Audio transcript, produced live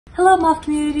Hello Moth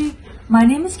community, my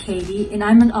name is Katie and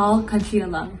I'm an all-country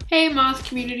alum. Hey Moth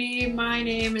community, my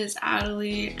name is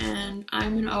Adelie and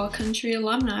I'm an all-country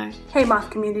alumni. Hey Moth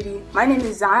community, my name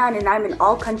is Zion and I'm an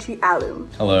all-country alum.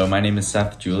 Hello, my name is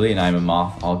Seth Julie and I'm a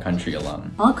Moth all-country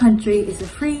alum. All Country is a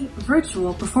free,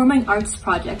 virtual performing arts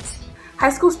project. High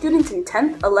school students in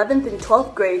 10th, 11th, and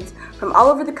 12th grades from all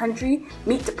over the country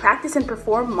meet to practice and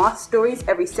perform Moth stories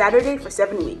every Saturday for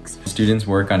 7 weeks. Students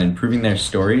work on improving their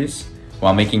stories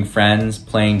while making friends,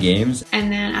 playing games.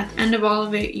 And then at the end of all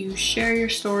of it, you share your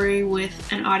story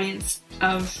with an audience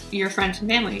of your friends and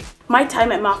family. My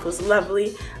time at Moth was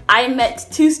lovely. I met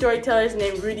 2 storytellers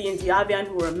named Rudy and Diabian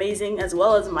who were amazing, as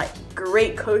well as my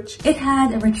great coach. It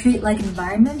had a retreat-like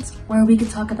environment where we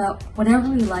could talk about whatever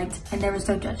we liked and there was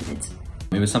no judgment.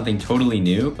 It was something totally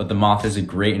new, but the Moth is a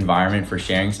great environment for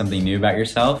sharing something new about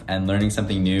yourself and learning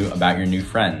something new about your new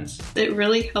friends. It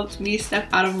really helped me step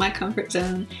out of my comfort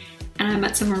zone, and I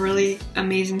met some really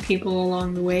amazing people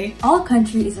along the way. All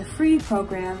Country is a free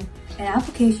program and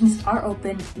applications are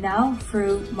open now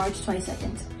through March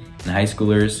 22nd. And high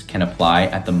schoolers can apply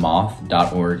at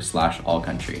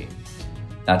themoth.org/allcountry.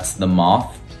 That's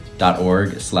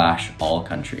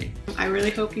themoth.org/allcountry. I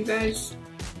really hope you guys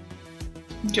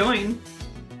join.